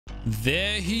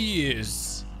There he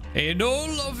is, in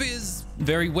all of his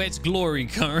very wet glory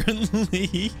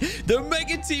currently. The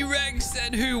Mega T-Rex,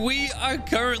 and who we are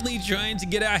currently trying to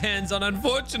get our hands on.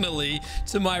 Unfortunately,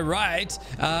 to my right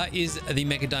is the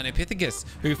Mega Dinopithecus,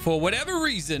 who for whatever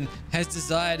reason has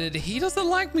decided he doesn't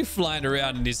like me flying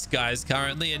around in his skies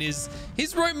currently, and he's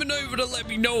roaming over to let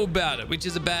me know about it, which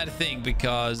is a bad thing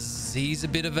because he's a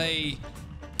bit of a...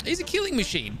 he's a killing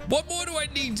machine. What more do I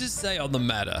need to say on the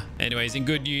matter? Anyways, in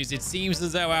good news, it seems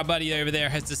as though our buddy over there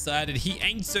has decided he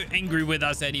ain't so angry with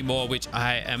us anymore, which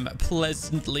I am I'm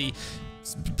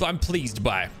pleased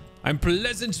by. I'm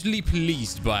pleasantly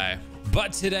pleased by.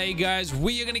 But today, guys,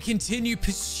 we are going to continue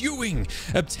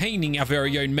obtaining our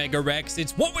very own Mega Rex.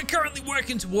 It's what we're currently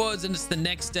working towards, and it's the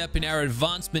next step in our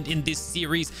advancement in this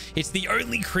series. It's the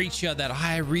only creature that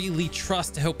I really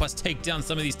trust to help us take down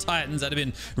some of these titans that have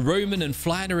been roaming and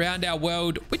flying around our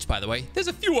world, which, by the way, there's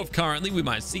a few of currently. We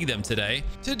might see them today.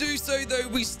 To do so, though,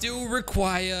 we still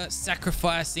require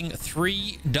sacrificing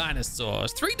 3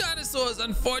 dinosaurs. 3 dinosaurs,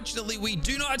 unfortunately, we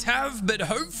do not have, but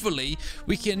hopefully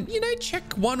we can,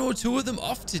 check 1 or 2 of them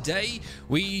off today.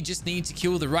 We just need to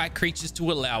kill the right creatures to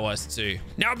allow us to.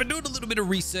 Now, I've been doing a little bit of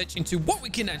research into what we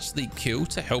can actually kill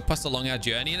to help us along our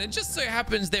journey, and it just so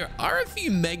happens there are a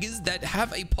few megas that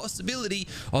have a possibility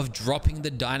of dropping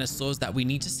the dinosaurs that we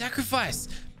need to sacrifice.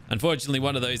 Unfortunately,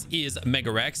 one of those is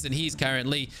Mega Rex, and he's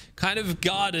currently kind of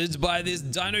guarded by this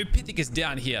Dinopithecus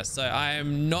down here. So I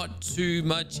am not too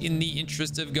much in the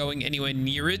interest of going anywhere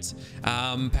near it.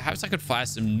 Perhaps I could fire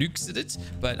some nukes at it,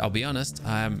 but I'll be honest,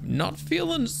 I'm not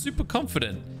feeling super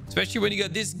confident. Especially when you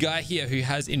got this guy here who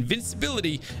has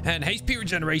invincibility and HP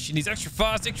regeneration. He's extra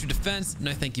fast, extra defense.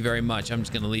 No, thank you very much. I'm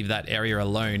just going to leave that area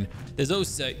alone. There's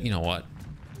also, you know what?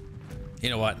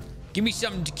 Give me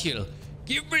something to kill.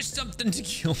 Give me something to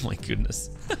kill. Oh my goodness.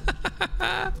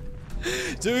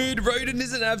 Dude, Rodent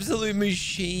is an absolute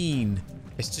machine.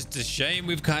 It's just a shame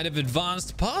we've kind of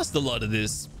advanced past a lot of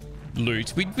this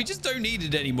loot. We just don't need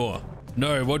it anymore.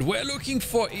 No, what we're looking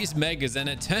for is megas, and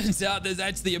it turns out there's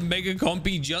actually a mega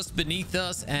compy just beneath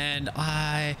us, and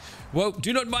well,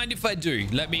 do not mind if I do.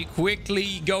 Let me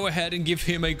quickly go ahead and give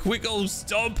him a quick old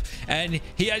stomp, and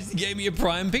he actually gave me a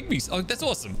prime pygmy. Oh, that's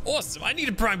awesome. Awesome. I need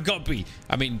a prime compy.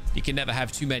 I mean, you can never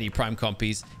have too many prime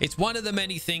compies. It's one of the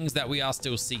many things that we are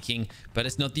still seeking, but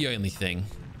it's not the only thing.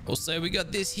 Also, we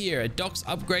got this here, a docks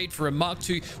upgrade for a Mark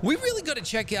II. We really got to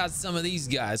check out some of these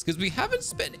guys because we haven't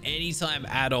spent any time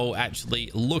at all actually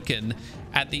looking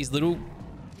at these little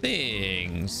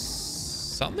things.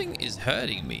 Something is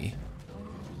hurting me.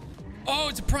 Oh,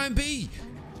 it's a Prime B.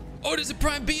 Oh, there's a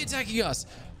Prime B attacking us.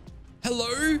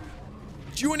 Hello? Do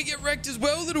you want to get wrecked as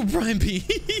well, little Prime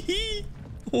B?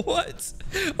 What?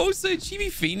 Also,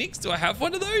 Chibi Phoenix, do I have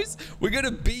one of those? We're going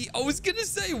to be... I was going to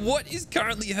say, what is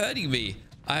currently hurting me?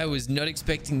 I was not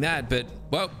expecting that, but,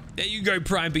 well, there you go,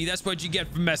 Prime B. That's what you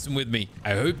get for messing with me.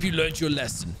 I hope you learned your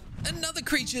lesson. Another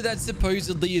creature that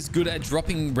supposedly is good at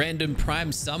dropping random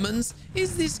prime summons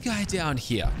is this guy down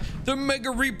here, the Mega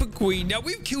Reaper Queen. Now,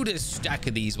 we've killed a stack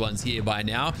of these ones here by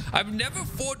now. I've never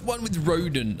fought one with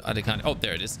Rodent. Oh,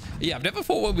 there it is. Yeah, I've never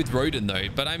fought one with Rodent, though,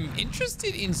 but I'm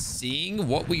interested in seeing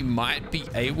what we might be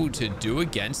able to do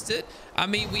against it. I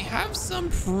mean, we have some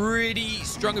pretty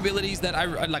strong abilities that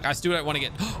I still don't want to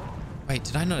get... Wait,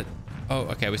 did I not... Oh,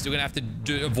 okay. We're still going to have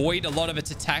to avoid a lot of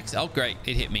its attacks. Oh, great.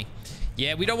 It hit me.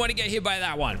 Yeah, we don't want to get hit by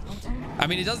that one. I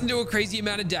mean, it doesn't do a crazy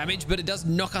amount of damage, but it does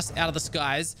knock us out of the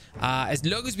skies. As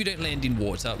long as we don't land in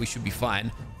water, we should be fine.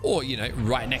 Or,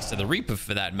 right next to the Reaper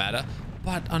for that matter.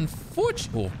 But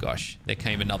unfortunately... Oh, gosh. There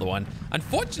came another one.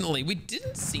 Unfortunately, we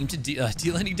didn't seem to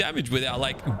deal any damage with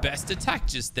our, best attack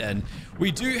just then.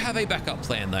 We do have a backup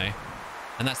plan, though.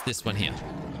 And that's this one here.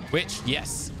 Which,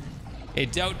 yes.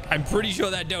 It dealt... I'm pretty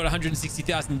sure that dealt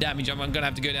 160,000 damage. I'm going to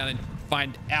have to go down and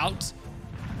find out.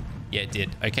 Yeah, it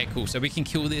did. Okay, cool. So we can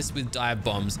kill this with dive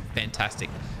bombs. Fantastic.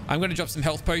 I'm going to drop some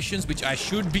health potions, which I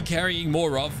should be carrying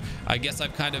more of. I guess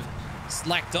I've kind of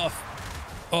slacked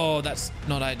off. Oh, that's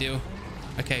not ideal.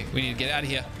 Okay, we need to get out of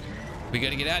here. We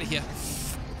got to get out of here.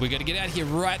 We got to get out of here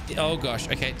right... Oh, gosh.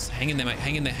 Okay, just hang in there, mate.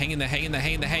 Hang in there, hang in there, hang in there,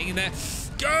 hang in there, hang in there.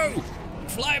 Go!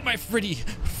 Fly, my pretty.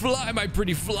 Fly, my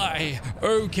pretty fly.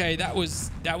 Okay, that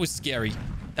was scary.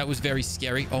 That was very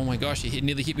scary. Oh my gosh, it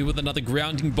nearly hit me with another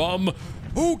grounding bomb.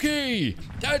 Okay,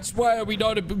 that's why we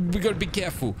gotta be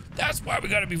careful. That's why we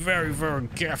gotta be very, very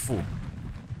careful.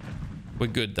 We're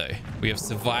good though. We have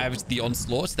survived the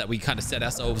onslaught that we kind of set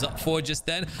ourselves up for just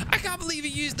then. I can't believe he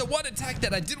used the one attack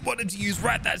that I didn't want him to use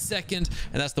right that second,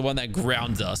 and that's the one that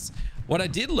grounds us. What I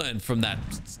did learn from that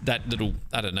little,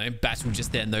 I don't know, battle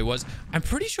just then though was I'm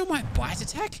pretty sure my bite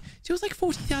attack deals like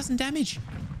 40,000 damage.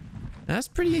 That's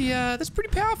pretty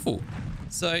powerful.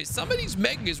 So some of these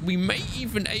megas, we may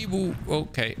even able...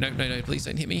 Okay, no, please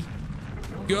don't hit me.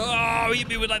 Oh, hit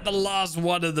me with like the last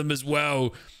one of them as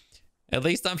well. At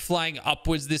least I'm flying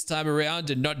upwards this time around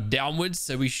and not downwards,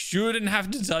 so we shouldn't have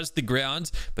to touch the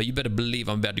ground. But you better believe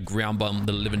I'm about to ground bomb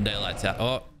the living daylights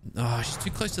out. Oh, she's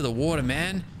too close to the water,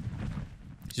 man.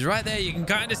 She's right there. You can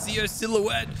kind of see her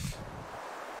silhouette.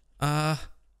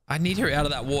 I need her out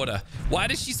of that water. Why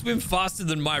does she swim faster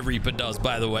than my Reaper does,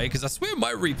 by the way? Because I swear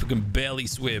my Reaper can barely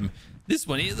swim. This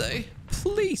one here, though.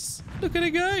 Please, look at her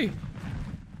go.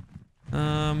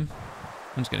 I'm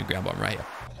just going to ground bomb right here.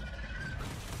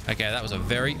 Okay, that was a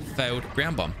very failed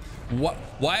ground bomb.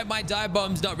 Why are my dive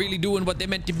bombs not really doing what they're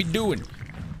meant to be doing?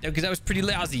 Because that was pretty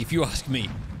lousy, if you ask me.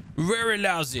 Very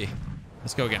lousy.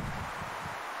 Let's go again.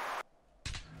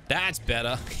 That's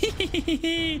better.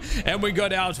 And we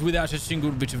got out without a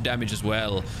single bit of damage as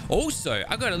well. Also,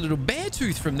 I got a little bear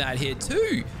tooth from that here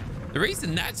too. The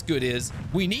reason that's good is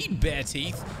we need bear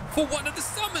teeth for one of the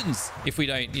summons. If we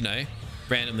don't, you know,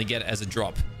 randomly get it as a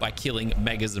drop by killing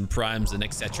megas and primes and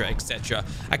etc, etc.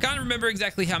 I can't remember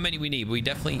exactly how many we need, but we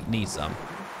definitely need some.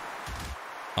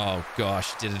 Oh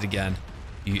gosh, did it again.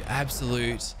 You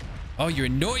absolute... Oh, you're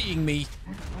annoying me.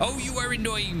 Oh, you are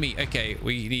annoying me. Okay,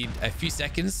 we need a few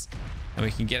seconds and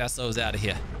we can get ourselves out of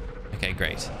here. Okay,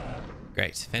 great.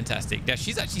 Great, fantastic. Now,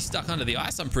 she's actually stuck under the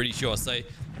ice, I'm pretty sure. So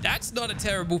that's not a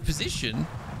terrible position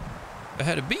for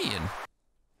her to be in.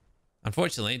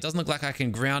 Unfortunately, it doesn't look like I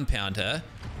can ground pound her.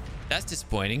 That's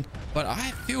disappointing. But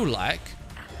I feel like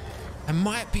I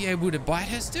might be able to bite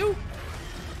her still.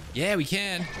 Yeah, we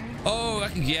can. Oh, I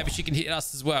can. Yeah, but she can hit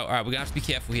us as well. All right, we're going to have to be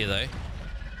careful here, though.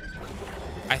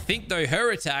 I think, though,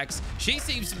 her attacks, she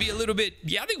seems to be a little bit...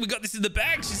 Yeah, I think we got this in the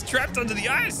bag. She's trapped under the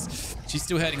ice. She's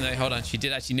still hurting, though. Hold on. She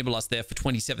did actually nibble us there for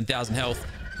 27,000 health.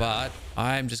 But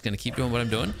I'm just going to keep doing what I'm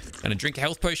doing. Going to drink a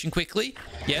health potion quickly.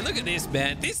 Yeah, look at this,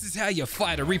 man. This is how you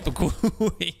fight a Reaper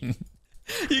Queen.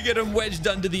 You get them wedged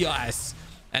under the ice.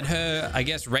 And her, I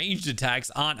guess, ranged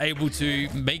attacks aren't able to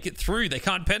make it through. They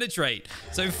can't penetrate.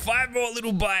 So 5 more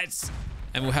little bites.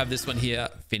 And we'll have this one here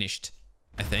finished,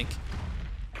 I think.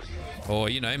 Or,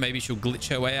 you know, maybe she'll glitch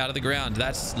her way out of the ground.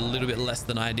 That's a little bit less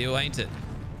than ideal, ain't it?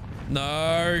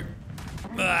 No.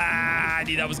 Ah, I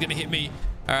knew that was going to hit me.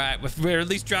 All right, we're at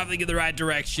least traveling in the right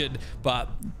direction, but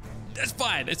that's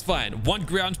fine. It's fine. 1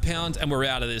 ground pound and we're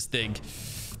out of this thing.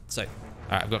 So, all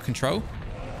right, I've got control.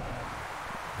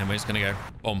 And we're just going to go,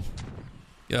 boom.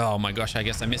 Oh my gosh, I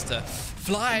guess I missed her.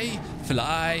 Fly,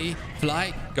 fly,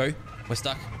 fly. Go. We're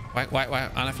stuck. Why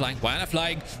aren't I flying? Why aren't I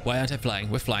flying? Why aren't I flying?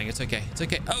 We're flying. It's okay. It's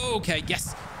okay. Oh, okay.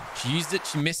 Yes. She used it.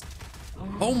 She missed.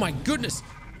 Oh my goodness.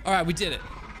 All right, we did it.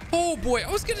 Oh boy, I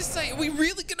was going to say, are we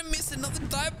really going to miss another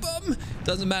dive bomb?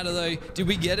 Doesn't matter though. Did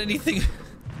we get anything?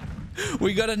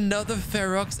 We got another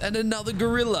Ferox and another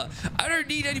gorilla. I don't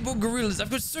need any more gorillas. I've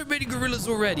got so many gorillas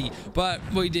already. But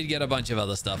we did get a bunch of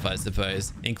other stuff, I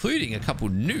suppose, including a couple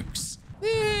nukes.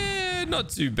 Yeah, not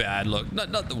too bad. Look,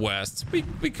 not the worst. We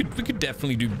could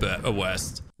definitely do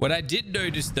worse. What I did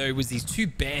notice, though, was these 2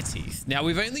 bear teeth. Now,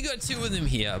 we've only got 2 of them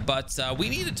here, but we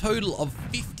need a total of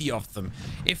 50 of them.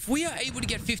 If we are able to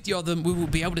get 50 of them, we will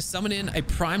be able to summon in a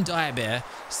prime dire bear,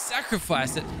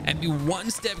 sacrifice it, and be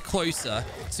 1 step closer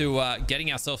to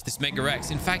getting ourselves this Mega Rex.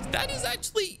 In fact, that is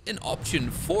actually an option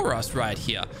for us right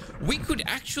here. We could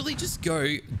actually just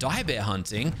go dire bear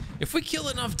hunting. If we kill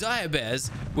enough dire bears,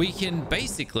 we can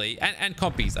basically, and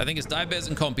compies, I think it's dire bears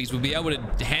and compies, we'll be able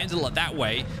to handle it that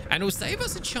way, and it will save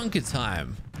us a chunk of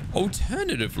time.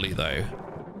 Alternatively, though,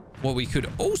 what we could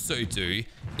also do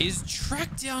is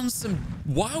track down some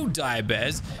wild dire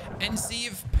bears and see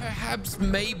if perhaps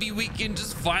maybe we can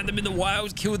just find them in the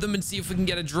wild, kill them, and see if we can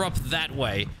get a drop that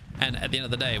way. And at the end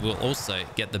of the day, we'll also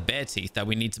get the bear teeth that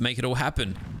we need to make it all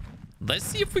happen. Let's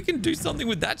see if we can do something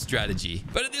with that strategy.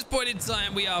 But at this point in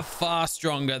time, we are far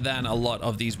stronger than a lot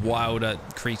of these wilder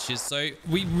creatures. So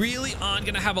we really aren't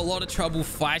going to have a lot of trouble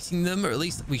fighting them, or at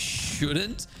least we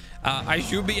shouldn't. I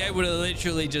should be able to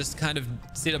literally just kind of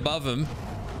sit above them,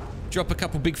 drop a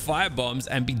couple big fire bombs,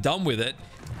 and be done with it.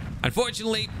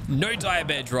 Unfortunately, no dire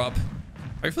bear drop.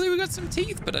 Hopefully we got some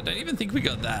teeth, but I don't even think we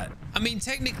got that. I mean,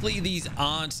 technically these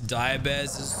aren't dire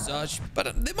bears as such,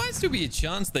 but there might still be a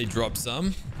chance they drop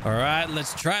some. All right,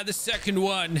 let's try the second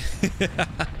one.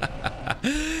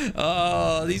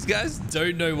 Oh, these guys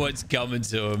don't know what's coming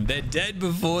to them. They're dead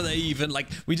before they even, like,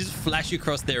 we just flash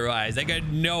across their eyes. They got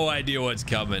no idea what's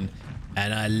coming.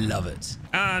 And I love it.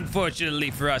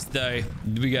 Unfortunately for us, though,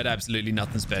 we got absolutely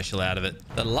nothing special out of it.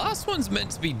 The last one's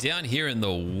meant to be down here in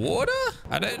the water.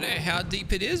 I don't know how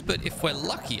deep it is, but if we're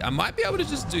lucky, I might be able to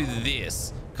just do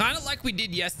this. Kind of like we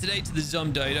did yesterday to the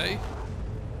Zomdodo.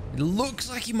 It looks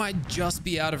like he might just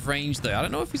be out of range, though. I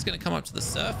don't know if he's going to come up to the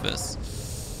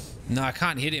surface. No, I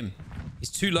can't hit him. He's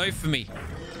too low for me.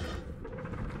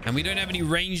 And we don't have any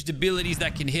ranged abilities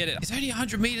that can hit it. It's only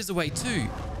 100 meters away, too.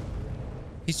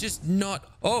 He's just not...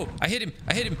 Oh, I hit him.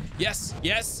 I hit him. Yes,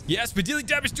 yes, yes. We're dealing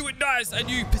damage to it. Nice. I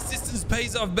knew persistence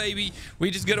pays off, baby. We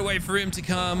just got to wait for him to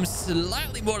come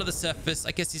slightly more to the surface.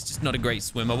 I guess he's just not a great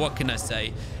swimmer. What can I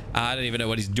say? I don't even know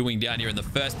what he's doing down here in the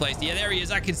first place. Yeah, there he is.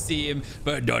 I can see him,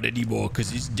 but not anymore because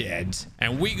he's dead.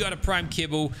 And we got a prime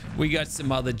kibble. We got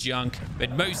some other junk,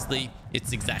 but mostly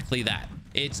it's exactly that.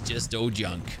 It's just all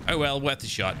junk. Oh, well, worth a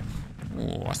shot.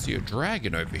 Oh, I see a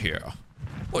dragon over here.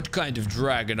 What kind of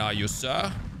dragon are you, sir?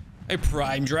 A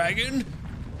prime dragon?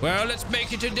 Well, let's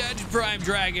make it a dead prime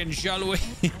dragon, shall we?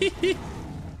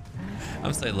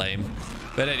 I'm so lame.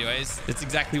 But anyways, that's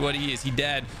exactly what he is. He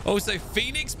dead. Also,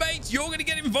 Phoenix, mate, you're going to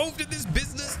get involved in this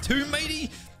business too, matey?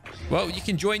 Well, you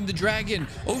can join the dragon.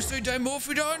 Also,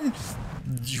 Dimorphodon,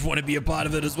 you want to be a part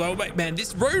of it as well, mate? Man,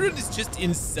 this rodent is just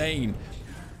insane.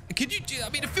 Could you do, I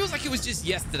mean, it feels like it was just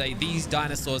yesterday, these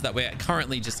dinosaurs that we're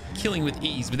currently just killing with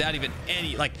ease without even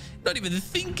any, like, not even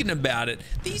thinking about it.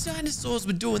 These dinosaurs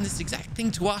were doing this exact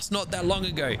thing to us not that long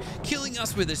ago, killing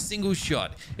us with a single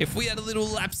shot. If we had a little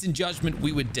lapse in judgment,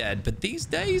 we were dead. But these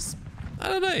days, I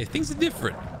don't know, things are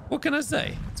different. What can I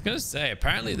say? I was going to say,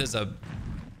 apparently there's a...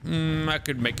 I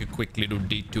could make a quick little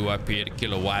detour up here to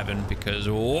kill a wyvern because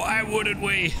why wouldn't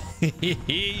we?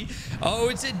 Oh,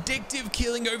 it's addictive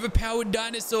killing overpowered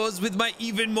dinosaurs with my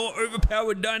even more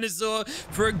overpowered dinosaur.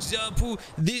 For example,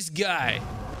 this guy.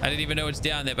 I didn't even know it's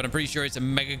down there, but I'm pretty sure it's a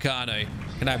Megacano.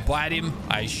 Can I bite him?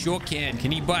 I sure can.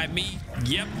 Can he bite me?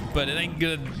 Yep, but it ain't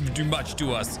gonna do much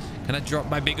to us. Can I drop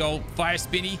my big old fire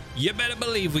spinny? You better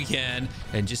believe we can.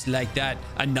 And just like that,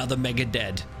 another mega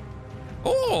dead.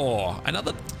 Oh,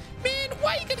 another... Man,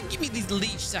 why are you going to give me these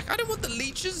leech sack? I don't want the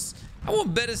leeches. I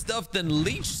want better stuff than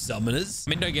leech summoners.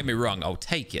 I mean, don't get me wrong. I'll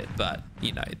take it. But,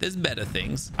 you know, there's better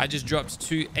things. I just dropped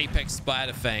 2 apex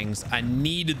spider fangs. I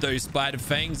needed those spider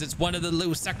fangs. It's one of the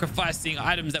little sacrificing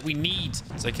items that we need.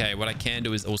 It's okay. What I can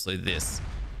do is also this.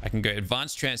 I can go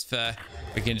advanced transfer.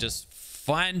 We can just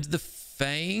find the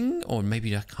fang. Or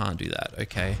maybe I can't do that.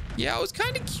 Okay. Yeah, I was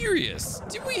kind of curious.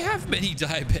 Do we have many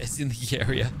diabetes in the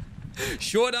area?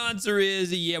 Short answer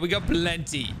is yeah, we got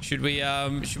plenty. Should we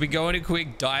go on a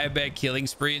quick diabetic killing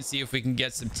spree and see if we can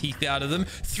get some teeth out of them?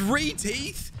 3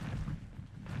 teeth?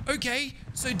 Okay,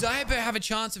 so diabetic have a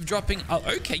chance of dropping. Oh,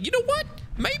 okay, you know what?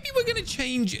 Maybe we're going to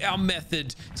change our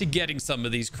method to getting some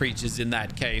of these creatures in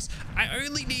that case. I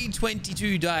only need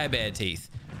 22 diabetic teeth.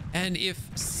 And if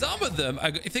some of them,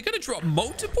 if they're going to drop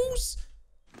multiples,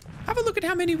 have a look at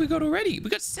how many we got already. We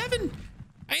got 7.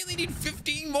 I only need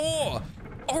 15 more.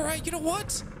 All right, you know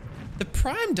what? The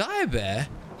prime diabear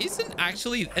isn't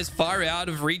actually as far out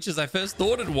of reach as I first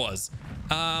thought it was.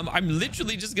 I'm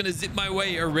literally just going to zip my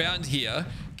way around here,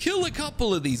 kill a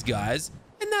couple of these guys,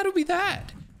 and that'll be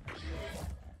that.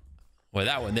 Well,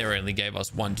 that one there only gave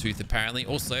us 1 tooth, apparently.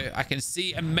 Also, I can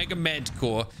see a Mega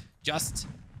Manticore just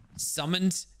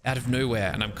summoned out of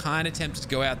nowhere, and I'm kind of tempted to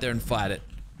go out there and fight it.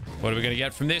 What are we going to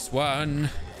get from this one?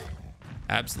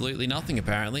 Absolutely nothing,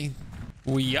 apparently.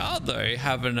 We are, though,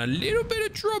 having a little bit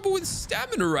of trouble with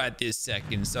stamina right this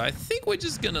second. So I think we're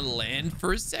just going to land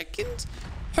for a second.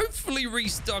 Hopefully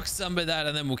restock some of that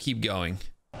and then we'll keep going.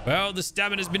 Well, the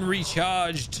stamina's been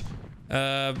recharged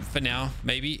for now,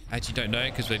 maybe. I actually don't know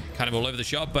because we're kind of all over the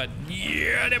shop. But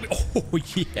yeah, there we... Oh,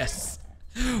 yes.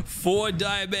 4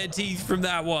 diabetic teeth from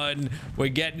that one. We're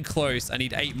getting close. I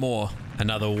need 8 more.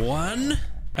 Another 1.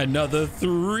 Another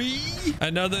 3,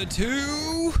 another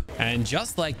 2, and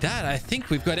just like that, I think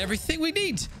we've got everything we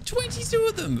need. 22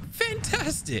 of them.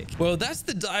 Fantastic. Well, that's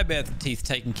the diabetic teeth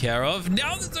taken care of.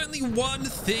 Now there's only one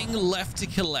thing left to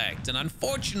collect, and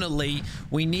unfortunately,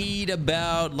 we need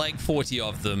about like 40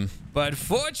 of them. But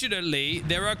fortunately,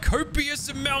 there are copious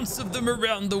amounts of them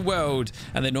around the world,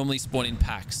 and they normally spawn in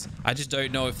packs. I just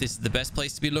don't know if this is the best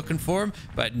place to be looking for them,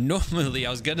 but normally I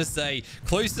was going to say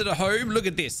closer to home. Look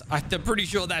at this. I'm pretty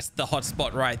sure that's the hot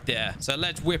spot right there. So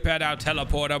let's whip out our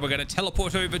teleporter. We're going to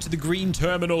teleport over to the green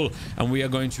terminal, and we are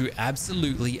going to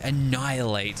absolutely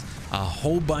annihilate a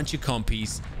whole bunch of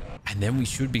compies, and then we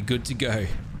should be good to go.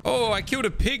 Oh, I killed a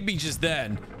pygmy just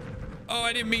then. Oh,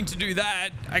 I didn't mean to do that.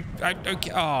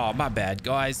 Okay. Oh, my bad,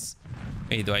 guys.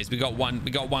 Either ways, we got one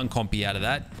compy out of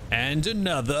that. And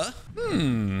another.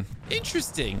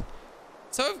 Interesting.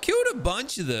 So I've killed a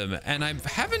bunch of them and I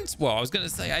haven't, well, I was going to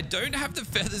say I don't have the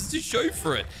feathers to show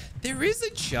for it. There is a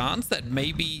chance that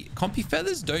maybe compy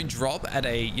feathers don't drop at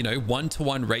a,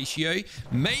 1-to-1 ratio.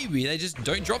 Maybe they just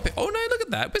don't drop it. Oh no, look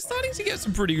at that. We're starting to get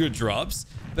some pretty good drops.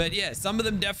 But yeah, some of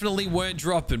them definitely weren't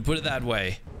dropping, put it that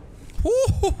way.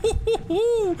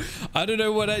 I don't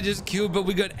know what I just killed, but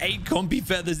we got 8 compy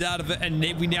feathers out of it and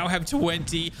we now have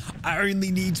 20. I only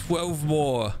need 12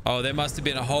 more. Oh, there must have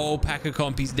been a whole pack of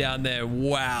compies down there.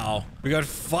 Wow. We got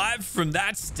 5 from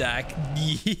that stack.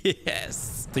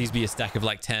 Yes. Please be a stack of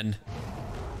like 10.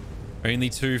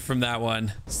 Only 2 from that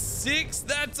one. 6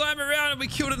 that time around, and we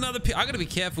killed another pig. I gotta be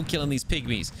careful killing these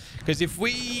pygmies, because if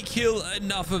we kill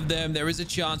enough of them, there is a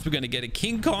chance we're gonna get a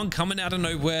King Kong coming out of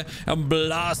nowhere and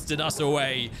blasting us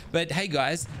away. But hey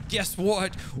guys, guess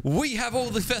what? We have all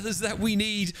the feathers that we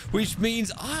need, which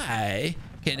means I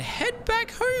can head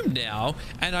back home now,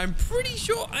 and I'm pretty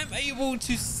sure I'm able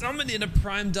to summon in a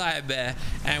prime dire bear,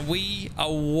 and we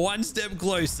are one step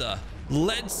closer.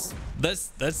 Let's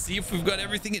see if we've got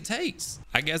everything it takes.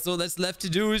 I guess all that's left to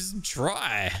do is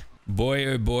try. Boy,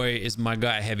 oh boy, is my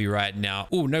guy heavy right now.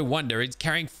 Oh, no wonder. He's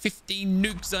carrying 15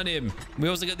 nukes on him. We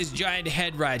also got this giant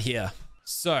head right here.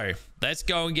 So let's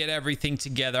go and get everything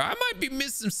together. I might be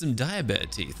missing some dire bear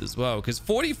teeth as well, because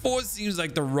 44 seems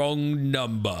like the wrong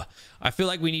number. I feel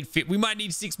like we might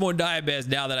need 6 more dire bears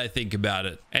now that I think about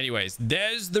it. Anyways,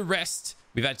 there's the rest.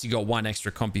 We've actually got 1 extra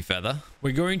compy feather.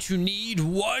 We're going to need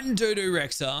 1 Dodo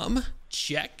Rex arm.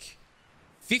 Check.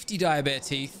 50 dire bear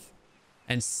teeth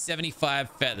and 75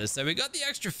 feathers. So we got the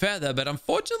extra feather, but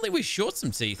unfortunately we're short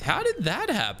some teeth. How did that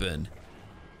happen?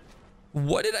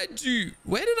 What did I do?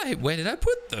 Where did I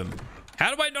put them?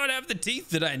 How do I not have the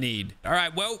teeth that I need? All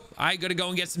right, well, I got to go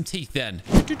and get some teeth then.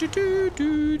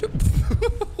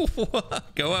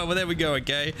 Go on. Well, there we go.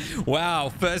 Okay. Wow.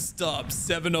 First stop.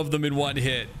 7 of them in 1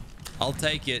 hit. I'll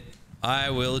take it. I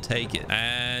will take it.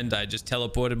 And I just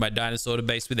teleported my dinosaur to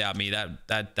base without me.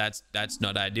 That's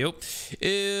not ideal.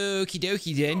 Okie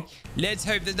dokie then. Let's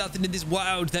hope there's nothing in this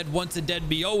wild that wants a dead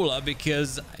Viola,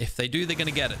 because if they do, they're gonna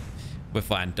get it. We're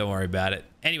fine. Don't worry about it.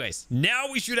 Anyways,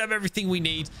 now we should have everything we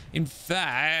need. In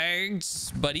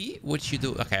fact, buddy, what you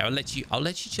do? Okay, I'll let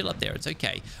you chill up there. It's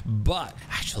okay. But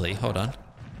actually, hold on.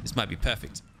 This might be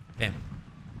perfect. Bam.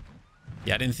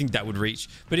 Yeah, I didn't think that would reach.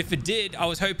 But if it did, I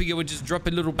was hoping it would just drop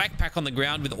a little backpack on the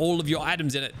ground with all of your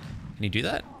items in it. Can you do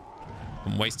that?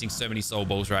 I'm wasting so many soul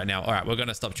balls right now. All right, we're going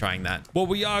to stop trying that. What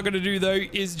we are going to do, though,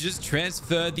 is just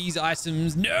transfer these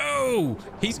items. No!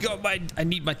 He's got my... I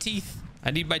need my teeth. I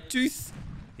need my tooth.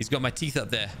 He's got my teeth up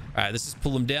there. All right, let's just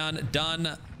pull them down.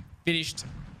 Done. Finished.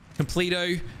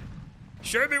 Completo.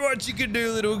 Show me what you can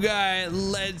do, little guy.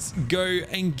 Let's go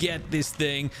and get this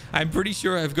thing. I'm pretty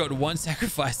sure I've got 1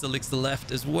 sacrifice elixir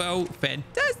left as well.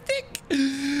 Fantastic.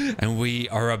 And we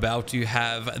are about to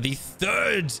have the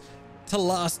 3rd to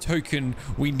last token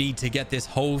we need to get this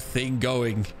whole thing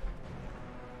going.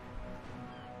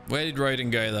 Where did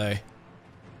Rodin go, though?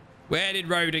 Where did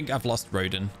Rodin go? I've lost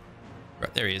Rodin.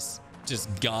 Right, there he is.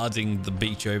 Just guarding the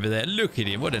beach over there. Look at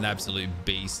him. What an absolute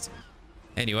beast.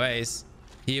 Anyways...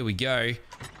 here we go.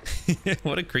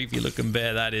 What a creepy looking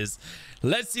bear that is.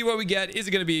 Let's see what we get. Is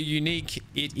it going to be a unique?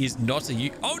 It is not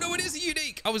a oh no, it is a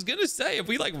unique. I was going to say, if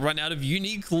we like run out of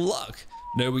unique luck.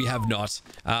 No, we have not.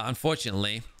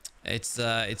 Unfortunately, it's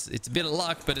a bit of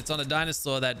luck, but it's on a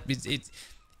dinosaur that it's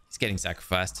getting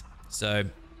sacrificed. So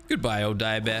goodbye, old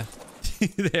dire bear.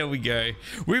 There we go.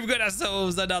 We've got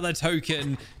ourselves another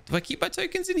token. Do I keep my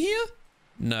tokens in here?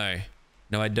 No,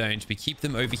 I don't. We keep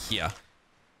them over here.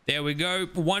 There we go.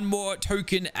 1 more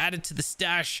token added to the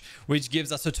stash, which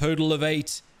gives us a total of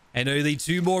 8. And only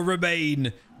 2 more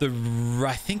remain.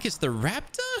 I think it's the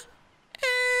raptor?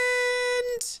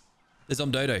 And the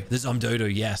Zomdodo. The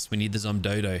Zomdodo, yes. We need the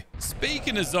Zomdodo.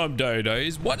 Speaking of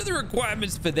Zomdodos, one of the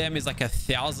requirements for them is like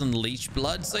 1,000 leech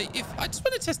blood. So if I just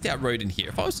want to test out Rodin here.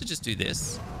 If I was to just do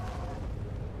this.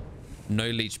 No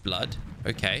leech blood.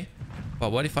 Okay.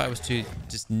 But what if I was to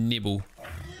just nibble?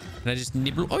 Can I just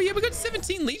nibble? Oh, yeah, we got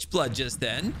 17 leech blood just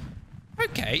then.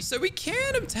 Okay, so we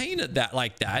can obtain it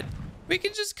like that. We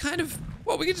can just kind of,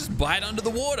 well, we can just bite under the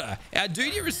water. Our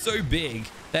dude here is so big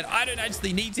that I don't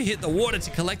actually need to hit the water to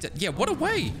collect it. Yeah, what a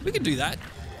way. We can do that.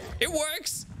 It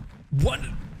works.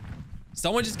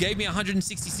 Someone just gave me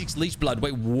 166 leech blood.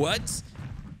 Wait, what?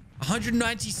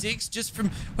 196 just from...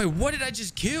 Wait, what did I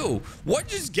just kill? What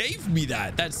just gave me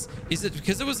that? Is it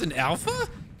because it was an alpha?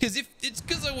 Because if it's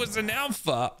because it was an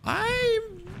alpha,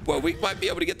 well, we might be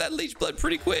able to get that leech blood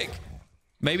pretty quick.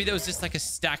 Maybe there was just like a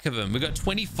stack of them. We got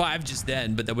 25 just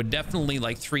then, but there were definitely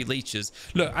like 3 leeches.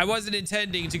 Look, I wasn't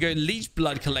intending to go leech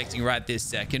blood collecting right this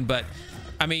second, but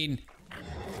I mean,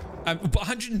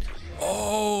 100.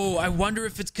 Oh, I wonder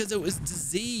if it's because it was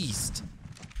diseased.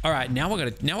 All right, now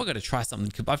we're gonna try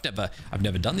something. I've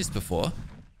never done this before.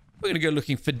 We're gonna go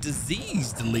looking for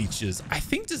diseased leeches. I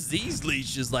think diseased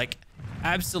leeches like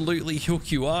absolutely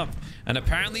hook you up, and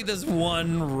apparently there's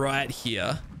one right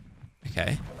here.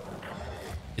 Okay,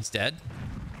 it's dead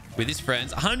with his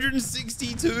friends.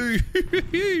 162.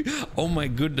 Oh my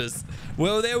goodness.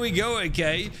 Well, there we go.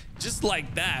 Okay, just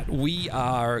like that, we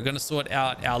are gonna sort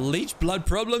out our leech blood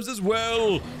problems as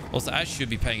well. Also, I should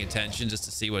be paying attention just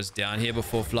to see what's down here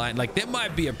before flying. Like, there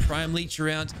might be a prime leech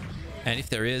around, and if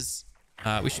there is,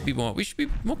 we should be more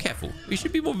careful. We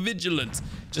should be more vigilant.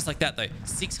 Just like that though.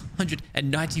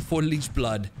 694 leech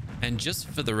blood. And just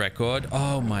for the record,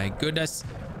 oh my goodness.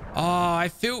 Oh, I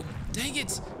feel, dang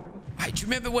it. Do you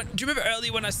remember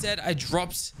earlier when I said I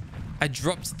dropped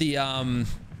the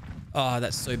oh,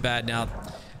 that's so bad now.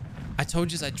 I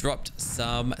told you I dropped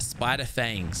some spider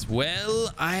fangs.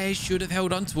 Well, I should have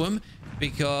held on to them,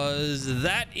 because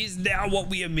that is now what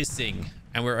we are missing.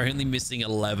 And we're only missing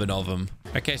 11 of them.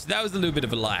 Okay, so that was a little bit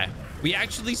of a lie. We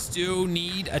actually still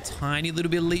need a tiny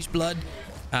little bit of leech blood.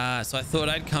 So I thought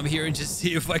I'd come here and just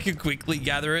see if I could quickly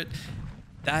gather it.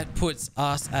 That puts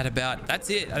us at about,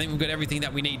 that's it. I think we've got everything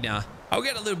that we need now. I'll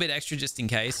get a little bit extra just in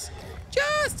case.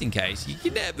 Just in case. You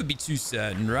can never be too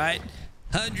certain, right?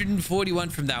 141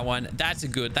 from that one. That's a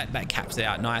good, that caps it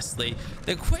out nicely.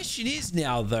 The question is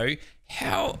now though,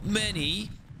 how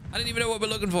many, I don't even know what we're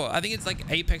looking for. I think it's like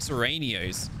apex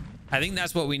aranios. I think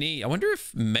that's what we need. I wonder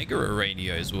if mega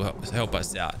aranios will help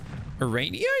us out.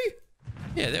 Aranio?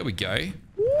 Yeah, there we go.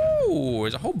 Ooh,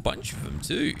 there's a whole bunch of them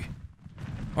too.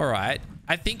 All right.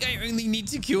 I think I only need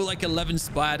to kill like 11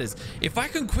 spiders. If I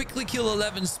can quickly kill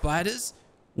 11 spiders,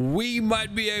 we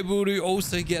might be able to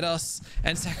also get us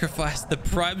and sacrifice the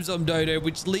prime Zomdodo,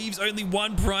 which leaves only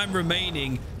one prime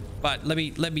remaining. But let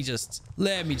me just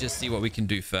see what we can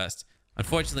do first.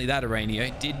 Unfortunately, that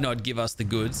Aranio did not give us the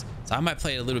goods, so I might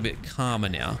play it a little bit calmer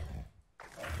now.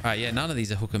 All right, yeah, none of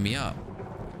these are hooking me up.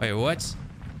 Wait, what?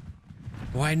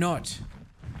 Why not?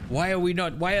 Why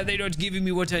are they not giving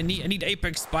me what I need? I need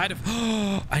apex spider.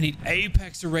 I need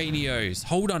apex Aranios.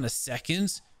 Hold on a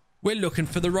second. We're looking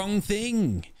for the wrong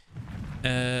thing.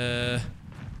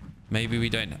 Maybe we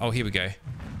don't. Oh, here we go.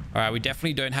 All right, we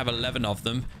definitely don't have 11 of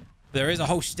them. There is a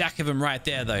whole stack of them right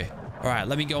there, though. All right,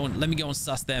 let me go and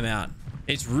suss them out.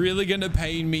 It's really gonna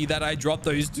pain me that I dropped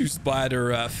those 2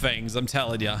 spider fangs. I'm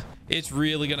telling you, it's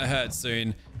really gonna hurt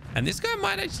soon. And this guy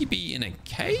might actually be in a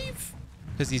cave,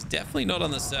 because he's definitely not on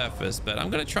the surface. But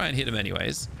I'm gonna try and hit him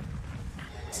anyways.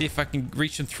 See if I can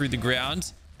reach him through the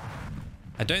ground.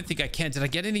 I don't think I can. Did I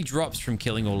get any drops from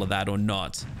killing all of that or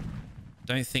not?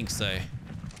 Don't think so.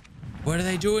 What are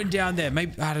they doing down there?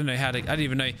 Maybe, I don't know how to, I don't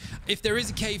even know. If there is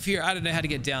a cave here, I don't know how to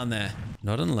get down there.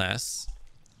 Not unless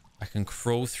I can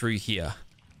crawl through here.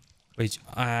 Which,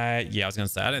 yeah, I was going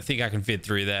to say, I don't think I can fit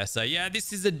through there. So yeah,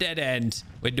 this is a dead end.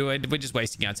 We're just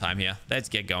wasting our time here. Let's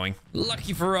get going.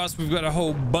 Lucky for us, we've got a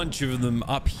whole bunch of them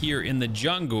up here in the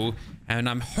jungle. And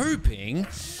I'm hoping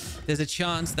there's a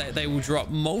chance that they will drop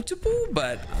multiple,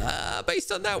 but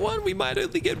based on that one, we might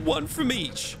only get 1 from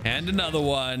each. And another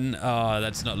one. Oh,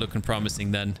 that's not looking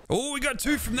promising then. Oh, we got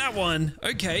 2 from that one.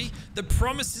 Okay, the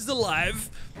promise is alive.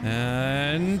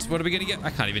 And what are we gonna get? I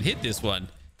can't even hit this one.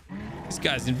 This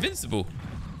guy's invincible.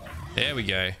 There we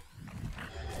go.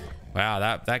 Wow,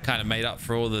 that kind of made up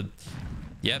for all the...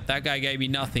 Yep, that guy gave me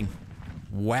nothing.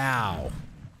 Wow.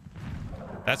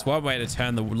 That's one way to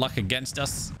turn the luck against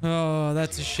us. Oh,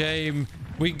 that's a shame.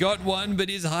 We got one, but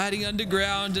he's hiding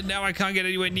underground, and now I can't get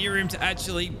anywhere near him to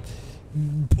actually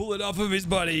pull it off of his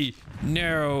body.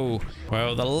 No.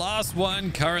 Well, the last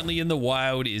one currently in the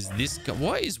wild is this guy.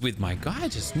 What is with my guy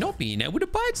just not being able to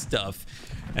bite stuff?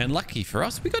 And lucky for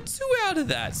us, we got 2 out of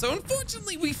that. So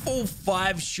unfortunately, we fall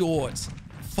 5 short.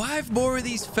 5 more of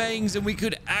these fangs, and we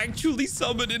could actually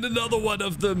summon in another one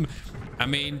of them. I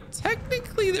mean,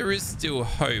 technically there is still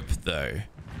hope though,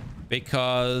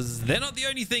 because they're not the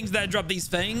only things that drop these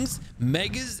fangs.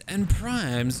 Megas and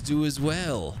primes do as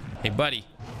well. Hey, buddy,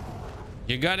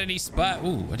 you got any spot?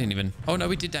 Ooh, I didn't even... Oh no,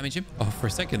 we did damage him. Oh, for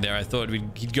a second there, I thought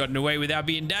he'd gotten away without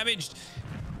being damaged.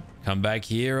 Come back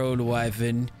here, old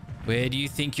wifin. Where do you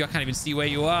think you... I can't even see where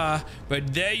you are,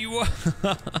 but there you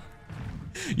are.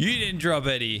 You didn't drop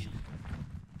any.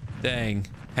 Dang.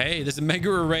 Hey, there's a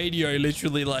mega radio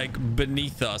literally like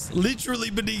beneath us. Literally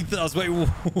beneath us. Wait,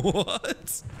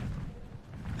 what?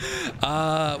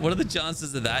 What are the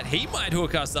chances of that? He might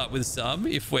hook us up with some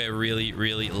if we're really,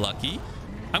 really lucky.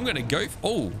 I'm going to go...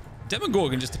 Oh,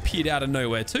 Demogorgon just appeared out of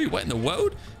nowhere too. What in the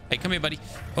world? Hey, come here, buddy.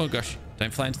 Oh, gosh.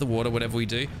 Don't fly into the water, whatever we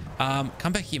do.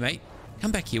 Come back here, mate.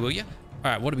 Come back here, will you?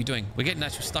 All right, what are we doing? We're getting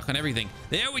actually stuck on everything.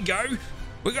 There we go.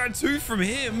 We got 2 from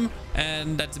him,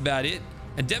 and that's about it.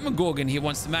 And Demogorgon here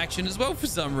wants some action as well for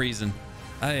some reason.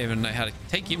 I don't even know how to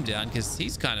take him down because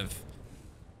he's kind of...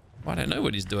 I don't know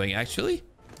what he's doing, actually.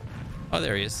 Oh,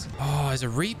 there he is. Oh, there's a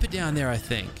Reaper down there, I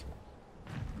think.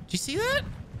 Do you see that?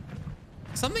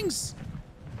 Something's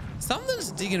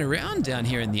digging around down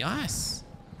here in the ice.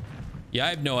 Yeah, I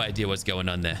have no idea what's going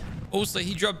on there. Also,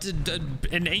 he dropped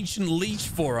an ancient leech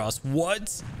for us.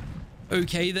 What?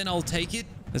 Okay, then I'll take it.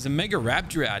 There's a Mega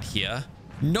Raptor out here.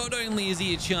 Not only is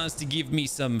he a chance to give me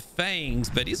some fangs,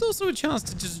 but he's also a chance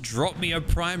to just drop me a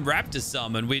Prime Raptor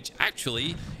summon, which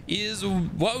actually is,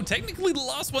 well, technically the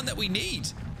last one that we need.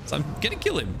 So I'm gonna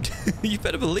kill him. You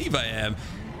better believe I am.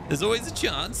 There's always a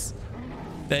chance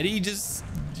that he just,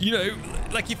 you know,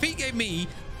 like if he gave me...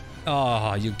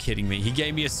 Oh, you're kidding me. He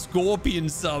gave me a Scorpion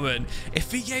summon.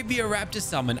 If he gave me a Raptor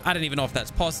summon, I don't even know if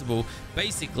that's possible.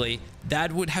 Basically,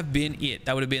 that would have been it.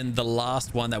 That would have been the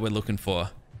last one that we're looking for.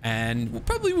 And we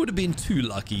probably would have been too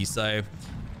lucky. So,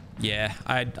 yeah,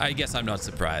 I guess I'm not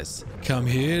surprised. Come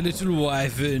here, little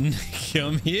wyvern.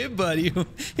 Come here, buddy.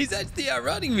 He's actually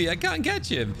outrunning me. I can't catch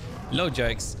him. No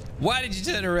jokes. Why did you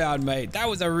turn around, mate? That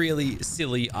was a really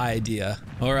silly idea.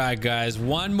 All right, guys.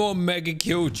 One more mega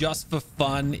kill just for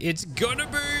fun. It's gonna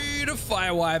be the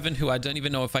Fire Wyvern, who I don't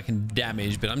even know if I can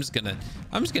damage, but I'm just gonna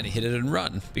hit it and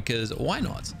run because why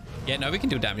not? Yeah, no, we can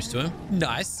do damage to him.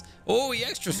 Nice. Oh, he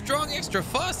extra strong, extra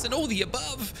fast, and all the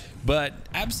above. But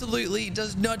absolutely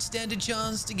does not stand a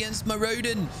chance against my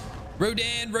Rodin.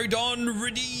 Rodin,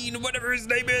 whatever his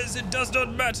name is, it does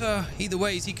not matter. Either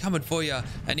way, is he coming for you,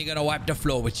 and you're gonna wipe the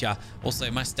floor with you. Also,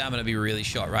 my stamina be really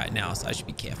short right now, so I should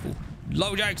be careful.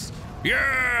 Low jokes.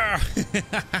 Yeah!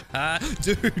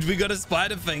 Dude, we got a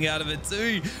spider fang out of it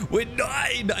too. We're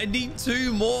 9. I need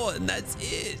 2 more, and that's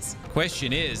it.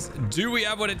 Question is, do we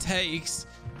have what it takes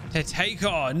to take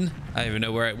on... I don't even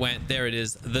know where it went. There it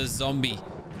is, the zombie.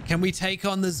 Can we take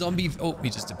on the zombie? Oh, he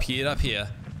just appeared up here.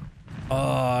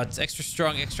 Oh, it's extra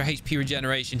strong, extra HP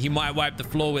regeneration. He might wipe the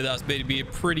floor with us, but it'd be a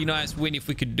pretty nice win if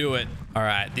we could do it. All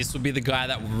right, this will be the guy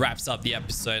that wraps up the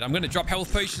episode. I'm going to drop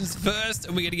health potions first,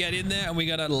 and we're going to get in there, and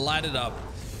we're going to light it up.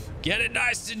 Get it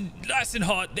nice and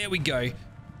hot. There we go.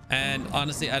 And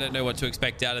honestly, I don't know what to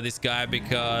expect out of this guy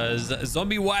because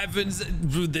zombie wyverns, at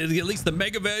least the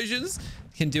mega versions,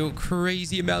 can deal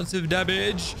crazy amounts of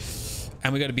damage.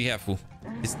 And we got to be careful.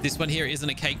 This one here isn't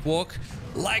a cakewalk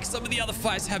like some of the other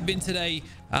fights have been today.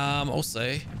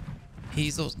 Also,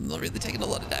 he's also not really taking a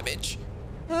lot of damage.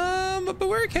 But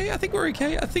we're okay. I think we're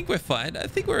okay. I think we're fine. I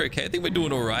think we're okay. I think we're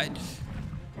doing all right.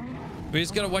 We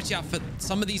just got to watch out for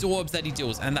some of these orbs that he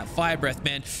deals and that fire breath,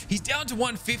 man. He's down to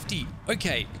 150.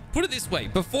 Okay, put it this way.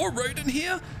 Before Rodin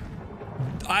here,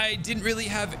 I didn't really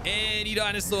have any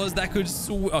dinosaurs that could...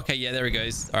 Okay, yeah, there he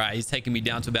goes. All right, he's taking me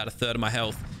down to about 1/3 of my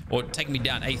health. Or taking me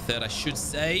down 1/3, I should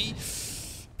say.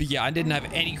 But yeah, I didn't have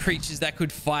any creatures that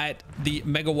could fight the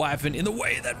Mega Wyvern in the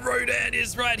way that Rodin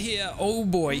is right here. Oh,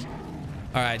 boy.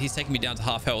 All right, he's taking me down to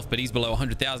half health, but he's below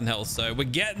 100,000 health. So we're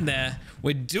getting there.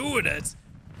 We're doing it.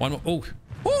 One more.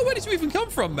 Oh, where did you even come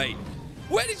from, mate?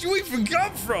 Where did you even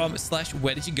come from? Slash,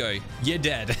 where did you go? You're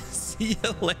dead. See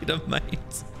you later,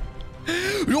 mate.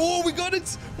 Oh, we got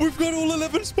it. We've got all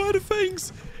 11 spider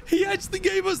fangs. He actually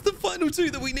gave us the final 2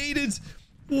 that we needed.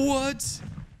 What?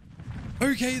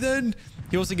 Okay, then.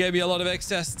 He also gave me a lot of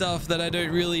excess stuff that I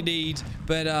don't really need.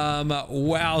 But,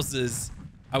 wowzers.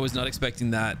 I was not expecting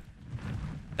that.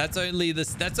 That's only the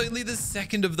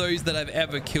second of those that I've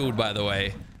ever killed, by the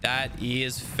way. That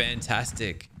is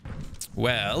fantastic.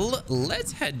 Well,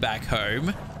 let's head back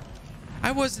home.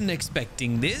 I wasn't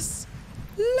expecting this.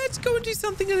 Let's go and do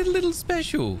something a little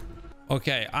special.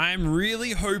 Okay, I'm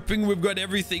really hoping we've got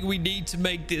everything we need to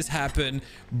make this happen,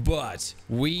 but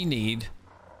we need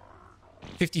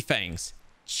 50 fangs.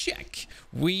 Check.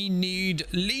 We need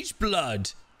leech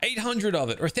blood, 800 of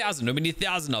it, or 1,000. No, we need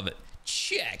 1,000 of it.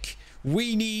 Check.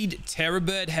 We need terror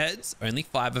bird heads, only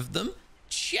 5 of them.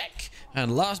 Check.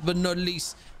 And last but not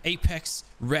least, Apex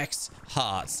Rex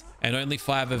hearts, and only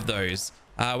 5 of those.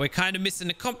 We're kind of missing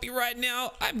a compy right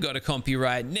now. I've got a compy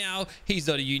right now. He's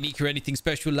not a unique or anything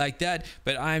special like that,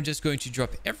 but I'm just going to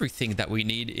drop everything that we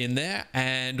need in there,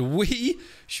 and we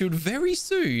should very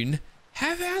soon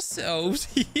have ourselves,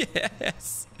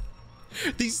 yes,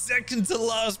 The second to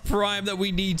last prime that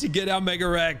we need to get our Mega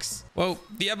Rex. Well,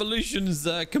 the evolution's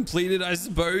completed, I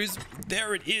suppose.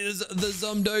 There it is, the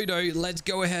Zomdodo. Let's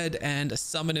go ahead and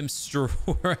summon him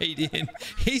straight in.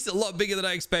 He's a lot bigger than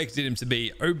I expected him to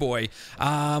be. Oh boy.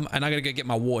 And I gotta go get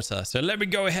my water. So let me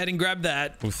go ahead and grab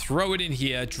that. We'll throw it in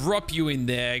here, drop you in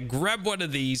there, grab one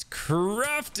of these,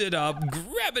 craft it up,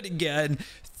 grab it again,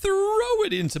 throw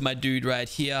it into my dude right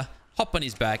here, hop on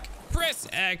his back, press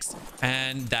X,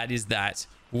 and that is that.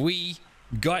 We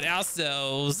got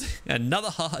ourselves another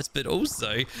heart, but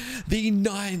also the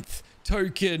 9th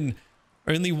token.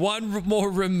 Only one more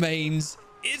remains.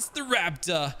 It's the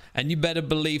raptor, and you better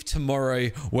believe tomorrow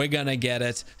we're gonna get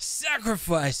it,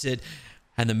 sacrifice it,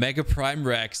 and the Mega Prime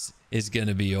Rex is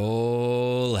gonna be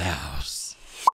all ours.